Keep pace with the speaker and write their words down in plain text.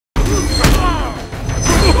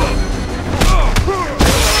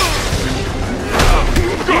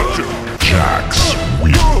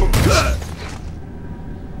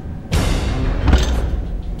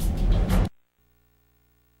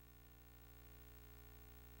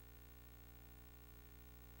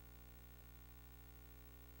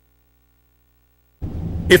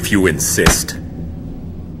If you insist.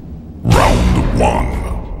 Round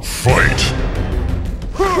one, fight!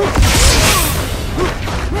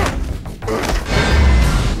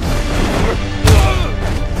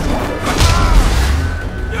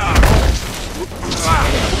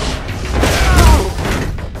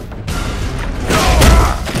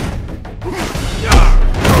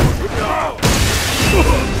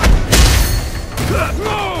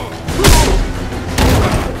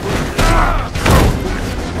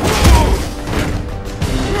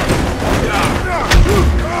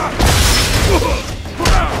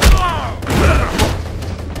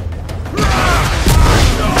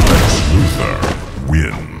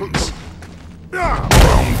 Wins.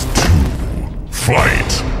 Round two,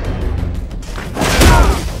 fight!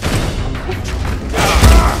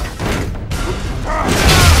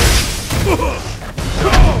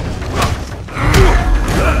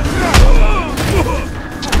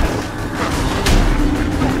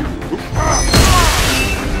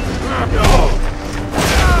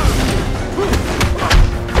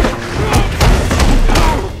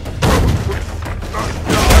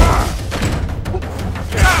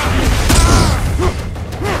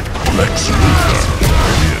 Lex Luthor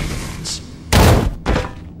wins.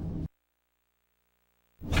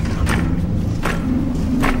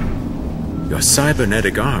 Your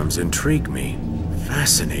cybernetic arms intrigue me.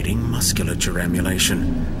 Fascinating musculature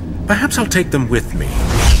emulation. Perhaps I'll take them with me.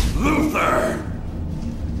 Luthor!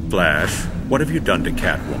 Flash, what have you done to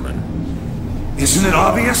Catwoman? Isn't it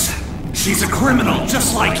obvious? She's a criminal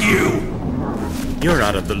just like you! You're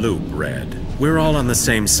out of the loop, Red. We're all on the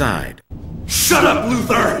same side. Shut up,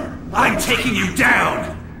 Luthor! I'm taking you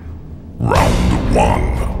down! Round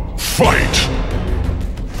one, fight!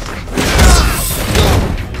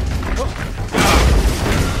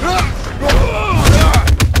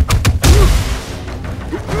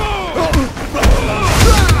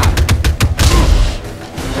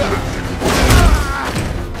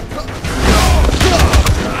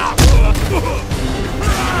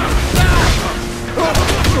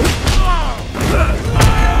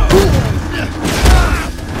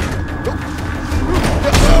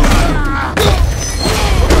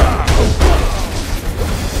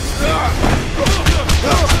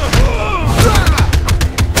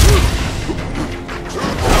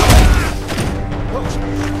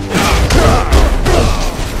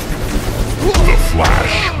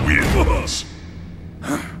 Flash wins.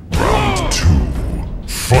 Round two,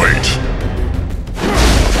 fight!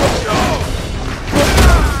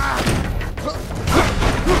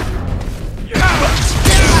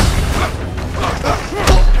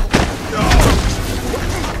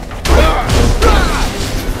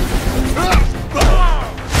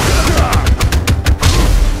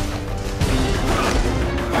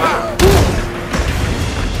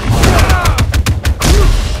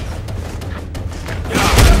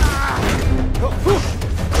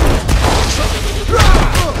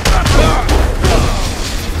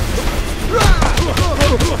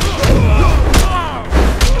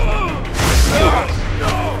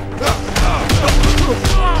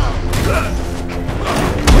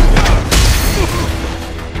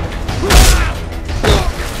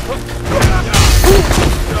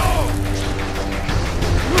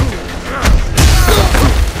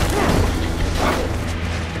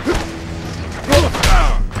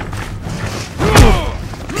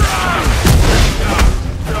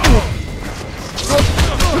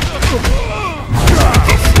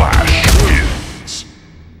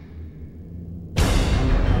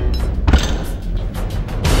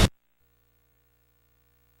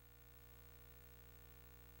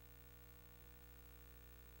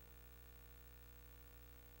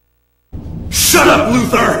 Shut up,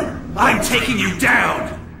 Luthor! I'm taking you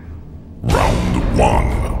down! Round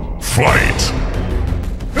one, fight!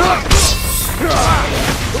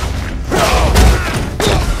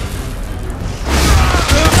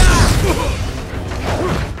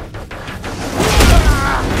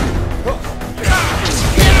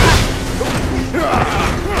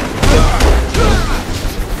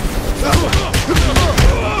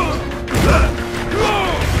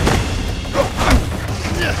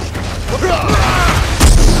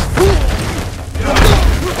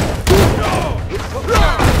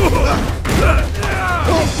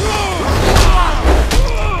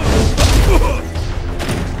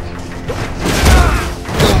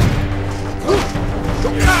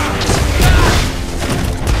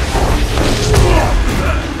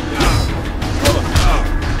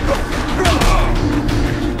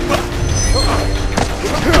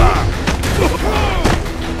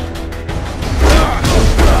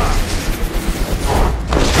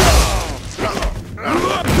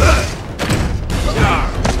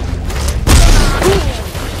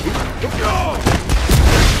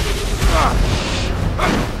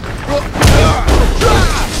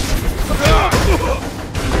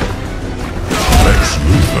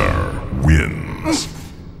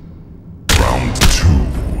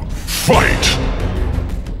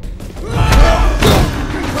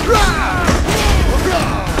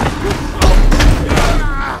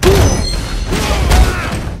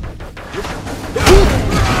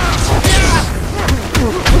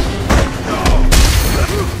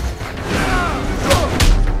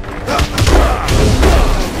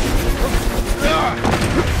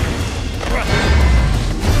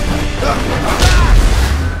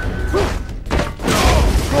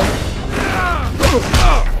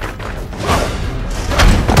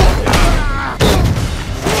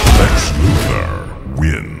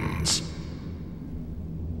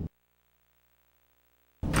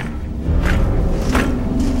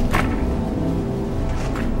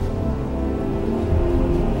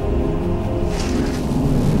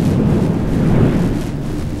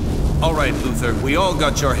 We all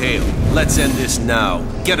got your hail. Let's end this now.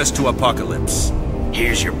 Get us to Apocalypse.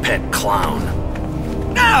 Here's your pet clown.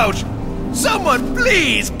 Ouch! Someone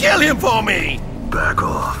please kill him for me! Back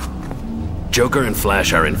off. Joker and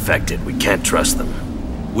Flash are infected. We can't trust them.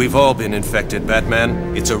 We've all been infected,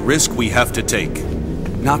 Batman. It's a risk we have to take.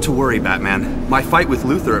 Not to worry, Batman. My fight with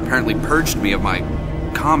Luthor apparently purged me of my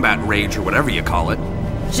combat rage or whatever you call it.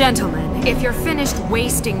 Gentlemen, if you're finished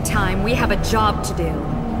wasting time, we have a job to do.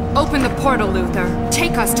 Open the portal, Luthor.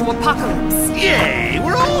 Take us to Apocalypse. Yay!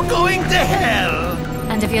 We're all going to hell!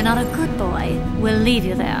 And if you're not a good boy, we'll leave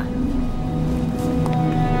you there.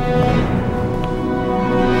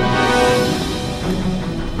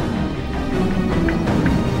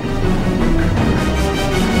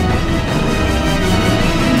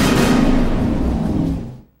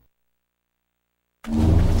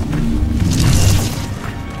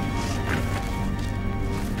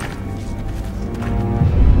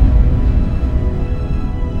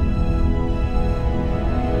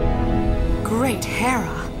 Great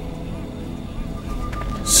Hera.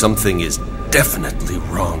 Something is definitely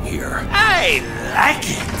wrong here. I like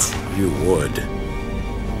it! You would.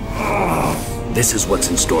 This is what's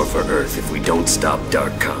in store for Earth if we don't stop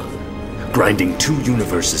Dark Khan. Grinding two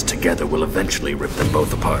universes together will eventually rip them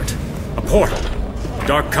both apart. A portal.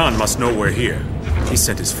 Dark Khan must know we're here. He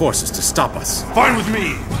sent his forces to stop us. Fine with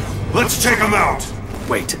me. Let's take them out.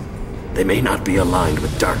 Wait, they may not be aligned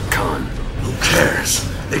with Dark Khan. Who cares?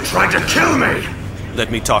 They tried to kill me. Let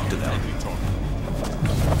me talk to them.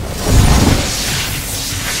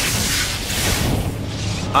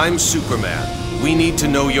 I'm Superman. We need to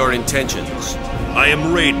know your intentions. I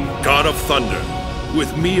am Raiden, God of Thunder.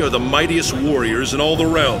 With me are the mightiest warriors in all the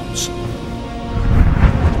realms.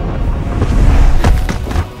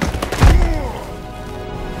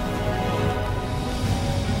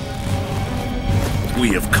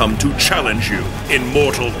 We have come to challenge you in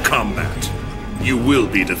mortal combat. You will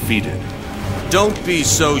be defeated. Don't be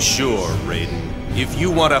so sure, Raiden. If you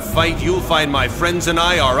want to fight, you'll find my friends and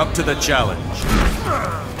I are up to the challenge.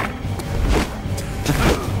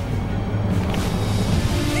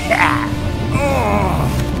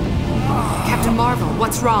 Captain Marvel,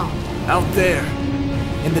 what's wrong? Out there,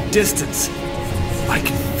 in the distance, I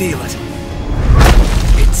can feel it.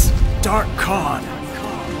 It's Dark Khan.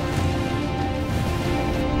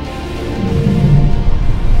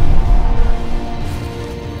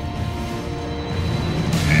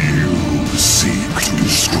 You seek to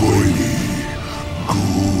destroy me.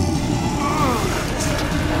 Good.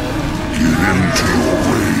 Give in to your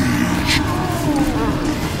rage.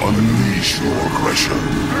 Unleash your aggression.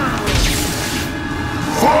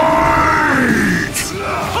 Fight!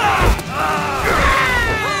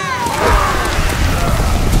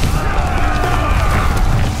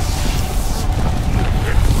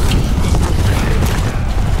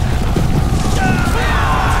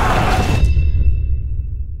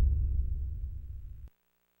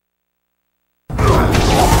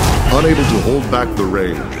 Unable to hold back the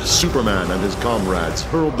rage, Superman and his comrades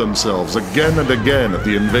hurled themselves again and again at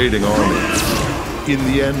the invading army. In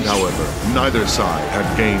the end, however, neither side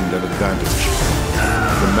had gained an advantage.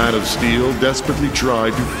 The Man of Steel desperately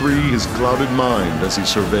tried to free his clouded mind as he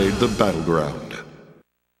surveyed the battleground.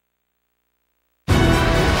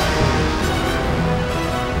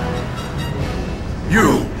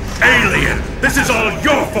 You, alien! This is all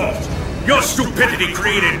your fault! Your stupidity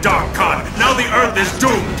created Dark Khan. Now the Earth is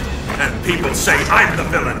doomed! And people say I'm the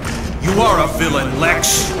villain. You are a villain,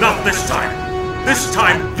 Lex. Not this time. This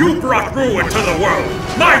time, you brought ruin to the world.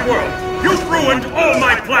 My world. You've ruined all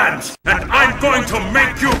my plans. And I'm going to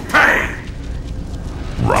make you pay!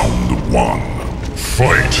 Round 1.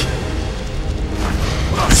 Fight!